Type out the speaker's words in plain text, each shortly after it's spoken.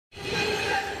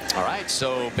All right,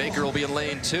 so Baker will be in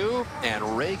lane 2,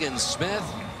 and Regan Smith,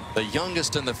 the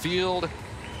youngest in the field,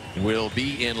 will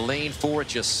be in lane 4 at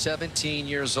just 17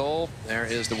 years old. There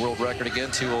is the world record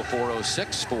again,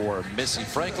 2:04.06 for Missy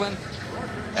Franklin.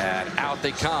 And out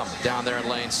they come down there in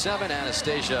lane 7.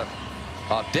 Anastasia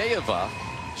Avdeeva,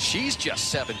 she's just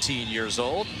 17 years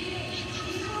old.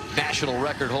 National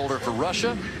record holder for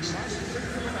Russia.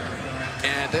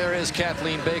 And there is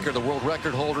Kathleen Baker, the world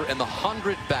record holder in the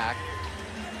 100 back.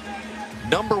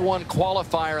 #1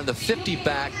 qualifier in the 50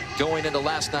 back going into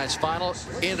last night's final.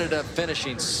 Ended up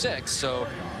finishing 6th. So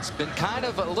it's been kind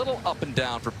of a little up and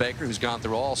down for Baker, who's gone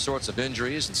through all sorts of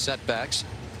injuries and setbacks.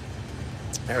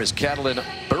 There is Katalin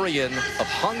Burian of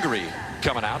Hungary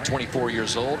coming out, 24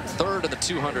 years old, 3rd in the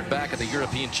 200 back at the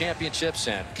European Championships.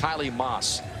 And Kylie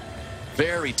Moss,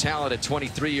 very talented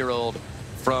 23-year-old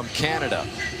from Canada,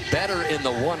 better in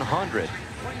the 100,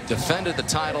 defended the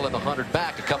title in the 100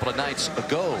 back a couple of nights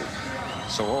ago.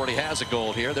 So already has a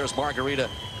gold here. There's Margherita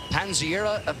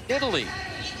Panziera of Italy,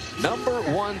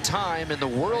 #1 time in the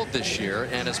world this year,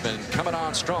 and has been coming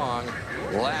on strong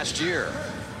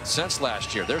since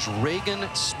last year. There's Regan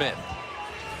Smith.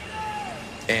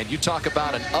 And you talk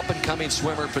about an up-and-coming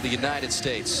swimmer for the United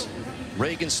States.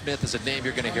 Regan Smith is a name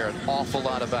you're going to hear an awful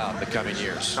lot about in the coming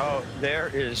years. Oh,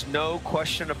 there is no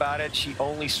question about it. She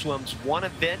only swims one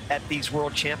event at these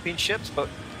World Championships, but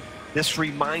this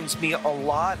reminds me a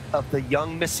lot of the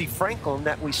young Missy Franklin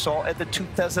that we saw at the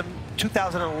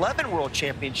 2011 World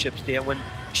Championships, Dan, when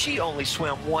she only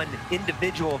swam one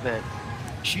individual event.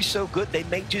 She's so good, they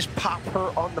may just pop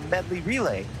her on the medley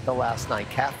relay the last night.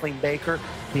 Kathleen Baker,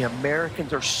 the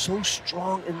Americans are so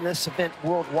strong in this event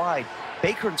worldwide.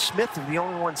 Baker and Smith are the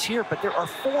only ones here, but there are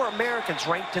 4 Americans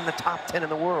ranked in the top 10 in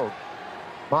the world.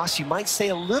 Moss, you might say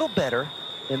a little better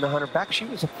in the 100 back. She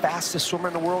was the fastest swimmer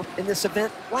in the world in this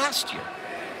event last year.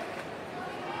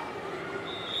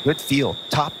 Good field,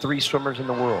 top 3 swimmers in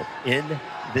the world in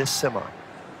this semi.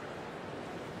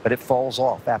 But it falls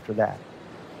off after that.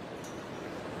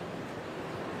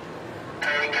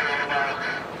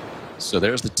 So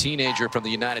there's the teenager from the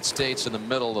United States in the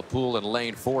middle of the pool in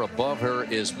lane 4. Above her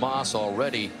is Moss,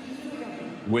 already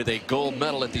with a gold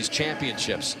medal at these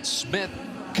championships. Smith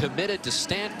committed to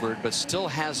Stanford, but still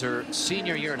has her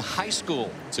senior year in high school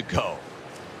to go.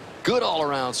 Good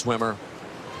all-around swimmer,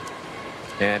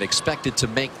 and expected to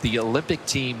make the Olympic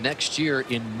team next year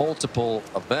in multiple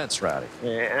events, Rowdy.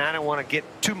 And I don't want to get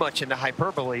too much into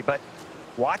hyperbole, but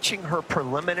watching her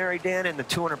preliminary, Dan, in the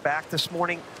 200 back this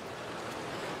morning,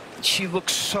 she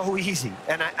looks so easy,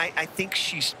 and I think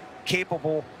she's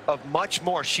capable of much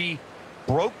more. She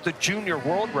broke the junior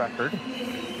world record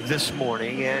this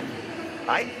morning, and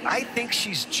I think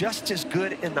she's just as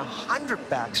good in the 100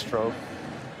 backstroke.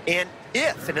 And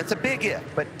it's a big if,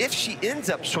 but if she ends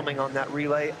up swimming on that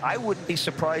relay, I wouldn't be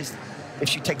surprised if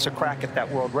she takes a crack at that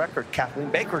world record,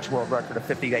 Kathleen Baker's world record of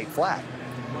 58 flat.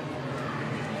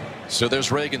 So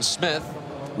there's Regan Smith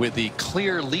with the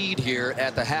clear lead here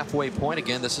at the halfway point.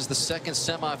 Again, this is the second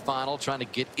semifinal, trying to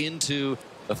get into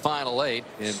the final 8.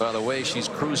 And by the way, she's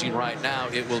cruising right now.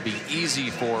 It will be easy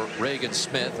for Regan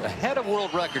Smith. Ahead of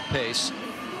world record pace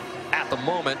at the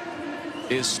moment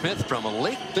is Smith from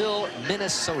Lakeville,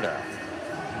 Minnesota.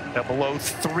 Now below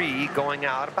 3 going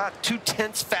out, about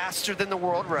 2/10 faster than the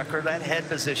world record. That head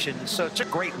position, such a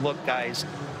great look, guys,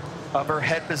 of her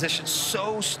head position.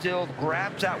 So still,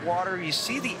 grabs that water. You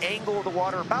see the angle of the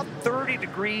water, about 30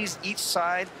 degrees each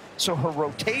side. So her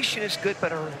rotation is good,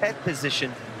 but her head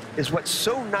position is what's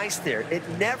so nice there. It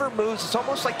never moves. It's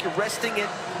almost like you're resting it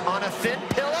on a thin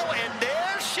pillow, and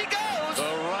there she goes.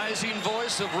 The rising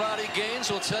voice of Rowdy Gaines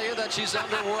will tell you that she's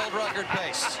under world record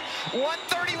pace.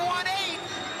 1:31.8.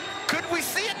 Could we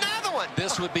see another one?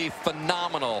 This would be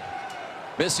phenomenal.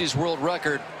 Missy's world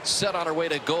record set on her way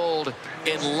to gold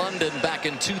in London back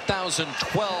in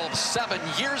 2012, 7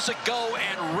 years ago,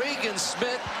 and Regan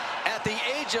Smith at the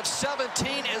age of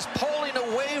 17 is pulling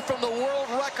away from the world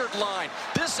record line.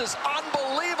 This is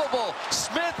unbelievable.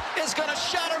 Smith is going to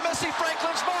shatter Missy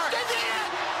Franklin's mark.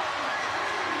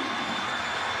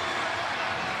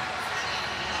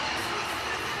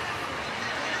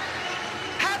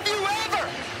 Have you ever?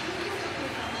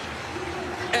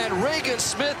 And Regan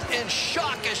Smith in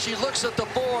shock as she looks at the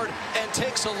board and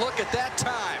takes a look at that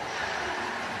time.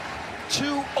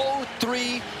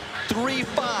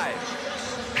 2:03.35.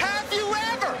 Have you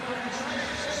ever?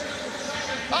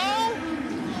 Oh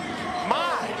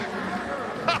my.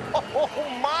 Oh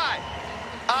my.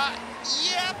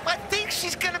 Yep, I think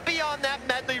she's going to be on that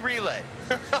medley relay.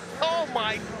 Oh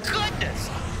my goodness.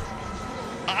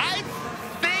 I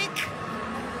think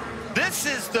this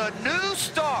is the new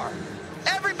star.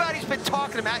 Everybody's been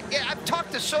talking about. Yeah, I've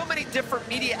talked to so many different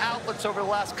media outlets over the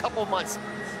last couple of months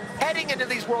heading into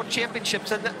these World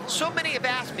Championships, and so many have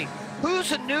asked me,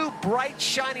 who's a new, bright,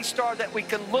 shiny star that we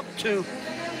can look to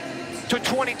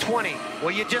 2020?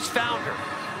 Well, you just found her.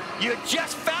 You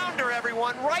just found her,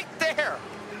 everyone, right there.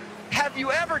 Have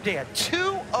you ever, Dan?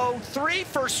 2:03,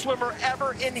 first swimmer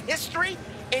ever in history,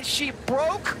 and she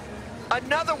broke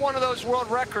another one of those world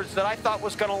records that I thought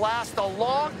was going to last a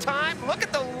long time. Look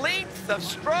at the length of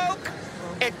stroke,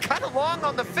 and kind of long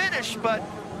on the finish, but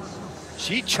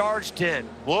she charged in.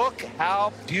 Look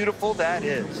how beautiful that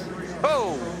is.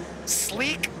 Oh,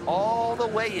 sleek all the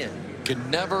way in.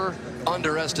 Can never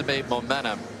underestimate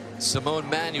momentum. Simone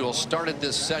Manuel started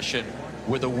this session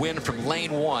with a win from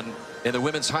lane 1 in the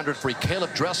women's 100 free.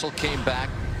 Caleb Dressel came back,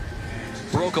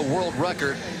 broke a world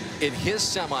record in his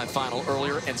semifinal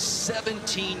earlier, and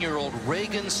 17-year-old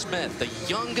Regan Smith, the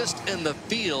youngest in the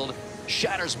field,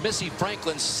 shatters Missy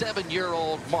Franklin's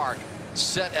 7-year-old mark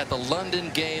set at the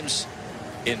London Games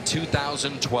in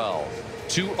 2012.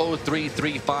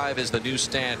 2:03.35 is the new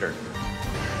standard.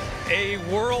 A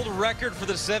world record for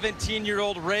the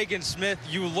 17-year-old Regan Smith.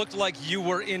 You looked like you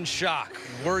were in shock.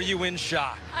 Were you in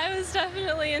shock? I was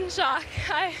definitely in shock.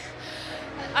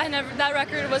 That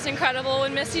record was incredible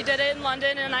when Missy did it in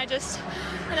London, and I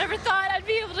never thought I'd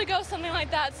be able to go something like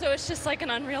that, so it's just like an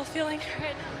unreal feeling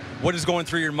right now. What is going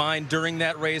through your mind during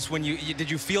that race?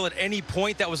 Did you feel at any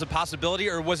point that was a possibility,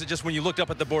 or was it just when you looked up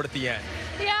at the board at the end?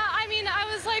 Yeah, I mean, I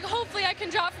was like, hopefully I can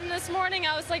drop from this morning.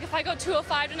 I was like, if I go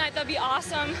 2:05 tonight, that'd be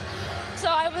awesome. So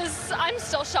I'm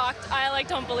still shocked. I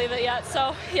don't believe it yet.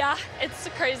 So yeah, it's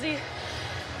crazy.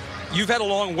 You've had a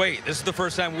long wait. This is the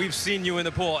first time we've seen you in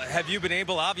the pool. Have you been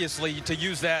able, obviously, to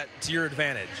use that to your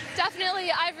advantage?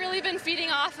 Definitely. I've really been feeding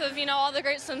off of, all the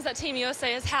great swims that Team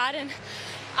USA has had, and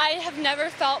I have never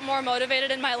felt more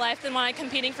motivated in my life than when I'm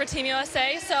competing for Team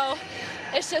USA. So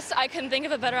it's just, I couldn't think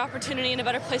of a better opportunity and a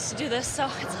better place to do this. So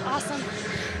it's awesome.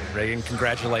 Regan,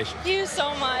 congratulations. Thank you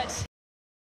so much.